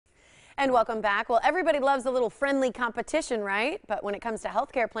And welcome back. Well, everybody loves a little friendly competition, right? But when it comes to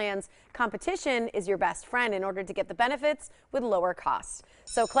healthcare plans, competition is your best friend in order to get the benefits with lower costs.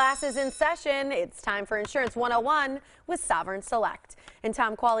 So class is in session. It's time for Insurance 101 with Sovereign Select. And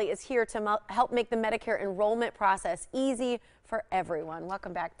Tom Qualley is here to help make the Medicare enrollment process easy for everyone.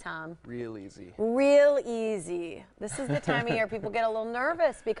 Welcome back, Tom. Real easy. Real easy. This is the time of year people get a little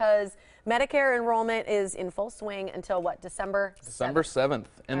nervous because Medicare enrollment is in full swing until what, December 7th? December 7th.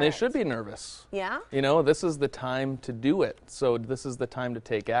 And they should be nervous. Yeah? You know, this is the time to do it. So this is the time to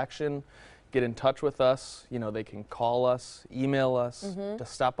take action, get in touch with us. You know, they can call us, email us, to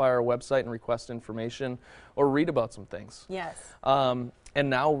stop by our website and request information or read about some things. Yes. And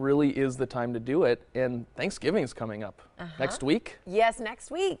now really is the time to do it. And Thanksgiving is coming up next week. Yes,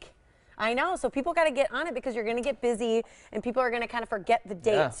 next week. I know. So people got to get on it because you're going to get busy and people are going to kind of forget the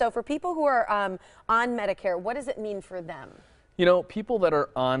date. Yeah. So for people who are on Medicare, what does it mean for them? You know, people that are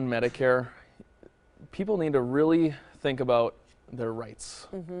on Medicare, people need to really think about their rights.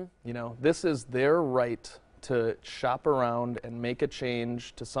 You know, this is their right to shop around and make a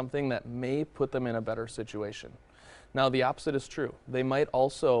change to something that may put them in a better situation. Now, the opposite is true. They might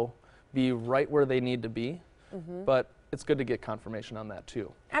also be right where they need to be, but it's good to get confirmation on that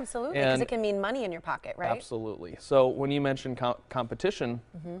too. Absolutely, because it can mean money in your pocket, right? Absolutely. So when you mention competition,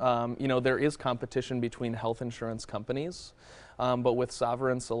 you know, there is competition between health insurance companies, but with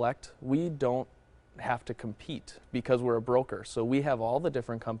Sovereign Select, we don't have to compete because we're a broker. So we have all the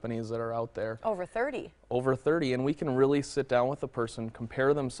different companies that are out there. Over 30. Over 30, and we can really sit down with a person,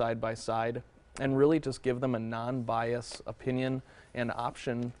 compare them side by side, and really just give them a non-biased opinion and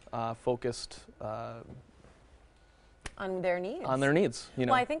option focused on their needs. On their needs, you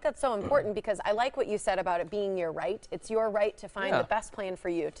know. Well, I think that's so important because I like what you said about it being your right. It's your right to find the best plan for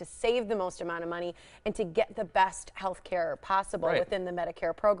you, to save the most amount of money, and to get the best health care possible within the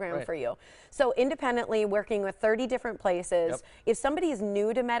Medicare program for you. So independently, working with 30 different places, if somebody is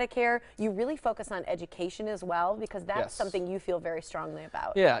new to Medicare, you really focus on education as well because that's something you feel very strongly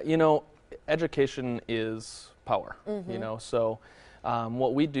about. Yeah, you know, education is power, you know, so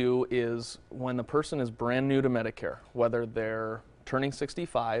what we do is when the person is brand new to Medicare, whether they're turning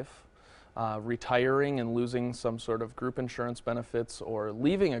 65, retiring and losing some sort of group insurance benefits or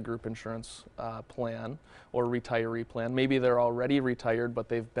leaving a group insurance plan or retiree plan, maybe they're already retired but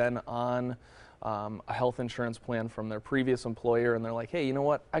they've been on a health insurance plan from their previous employer and they're like, hey, you know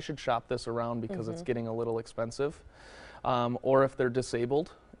what, I should shop this around because it's getting a little expensive. Or if they're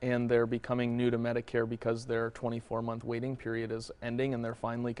disabled and they're becoming new to Medicare because their 24-month waiting period is ending and they're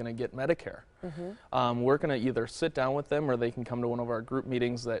finally going to get Medicare. We're going to either sit down with them or they can come to one of our group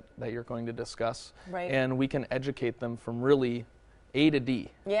meetings that you're going to discuss. And we can educate them from really A to D.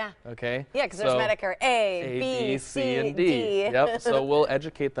 Yeah. Okay? Yeah, because there's Medicare A, B, C, and D. Yep. So we'll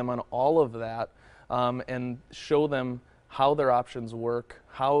educate them on all of that and show them how their options work,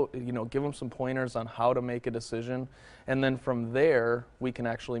 how, you know, give them some pointers on how to make a decision. And then from there, we can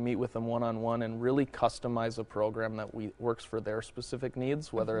actually meet with them one-on-one and really customize a program that works for their specific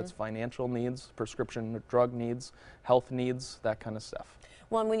needs, whether it's financial needs, prescription drug needs, health needs, that kind of stuff.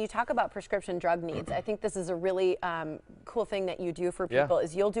 Well, and when you talk about prescription drug needs, I think this is a really cool thing that you do for people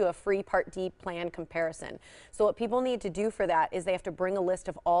is you'll do a free Part D plan comparison. So what people need to do for that is they have to bring a list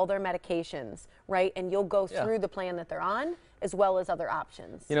of all their medications, right? And you'll go through the plan that they're on as well as other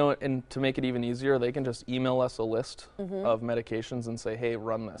options. You know, and to make it even easier, they can just email us a list of medications and say, hey,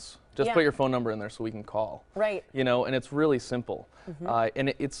 run this. Just put your phone number in there so we can call. Right. You know, and it's really simple.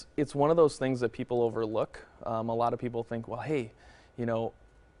 And it's one of those things that people overlook. A lot of people think, well, hey, you know,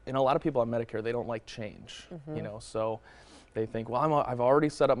 and a lot of people on Medicare, they don't like change, you know, so they think, well, I've already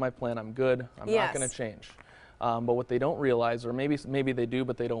set up my plan, I'm good, I'm not going to change. But what they don't realize, or maybe they do,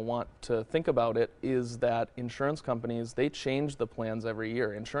 but they don't want to think about it, is that insurance companies, they change the plans every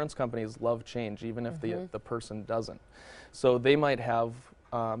year. Insurance companies love change, even if the person doesn't. So they might have,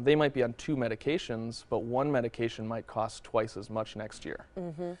 they might be on 2 medications, but one medication might cost twice as much next year.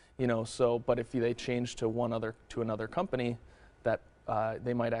 You know, so, but if they change to another company, that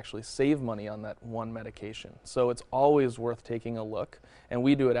they might actually save money on that one medication. So it's always worth taking a look, and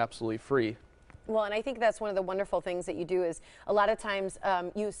we do it absolutely free. Well, and I think that's one of the wonderful things that you do is a lot of times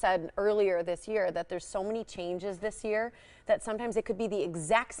you said earlier this year that there's so many changes this year that sometimes it could be the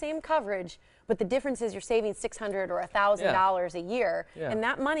exact same coverage, but the difference is you're saving $600 or $1,000 a year, and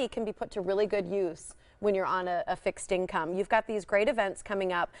that money can be put to really good use when you're on a fixed income. You've got these great events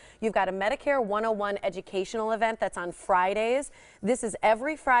coming up. You've got a Medicare 101 educational event that's on Fridays. This is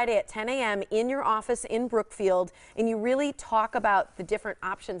every Friday at 10 a.m. in your office in Brookfield, and you really talk about the different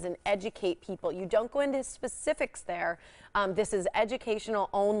options and educate people. You don't go into specifics there, This is educational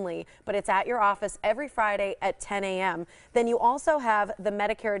only, but it's at your office every Friday at 10 a.m. Then you also have the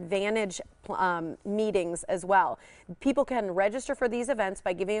Medicare Advantage meetings as well. People can register for these events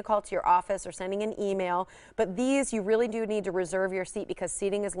by giving a call to your office or sending an email, but these you really do need to reserve your seat because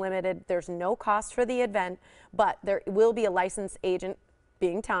seating is limited. There's no cost for the event, but there will be a licensed agent,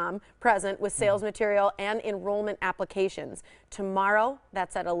 being Tom, present with sales material and enrollment applications. Tomorrow,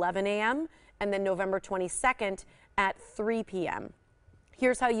 that's at 11 a.m., and then November 22nd at 3 p.m.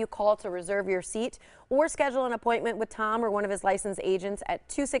 Here's how you call to reserve your seat or schedule an appointment with Tom or one of his licensed agents at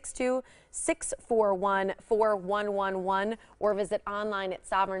 262-641-4111 or visit online at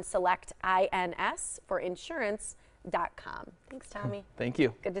sovereignselectins for insurance.com. Thanks, Tommy. Thank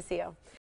you. Good to see you.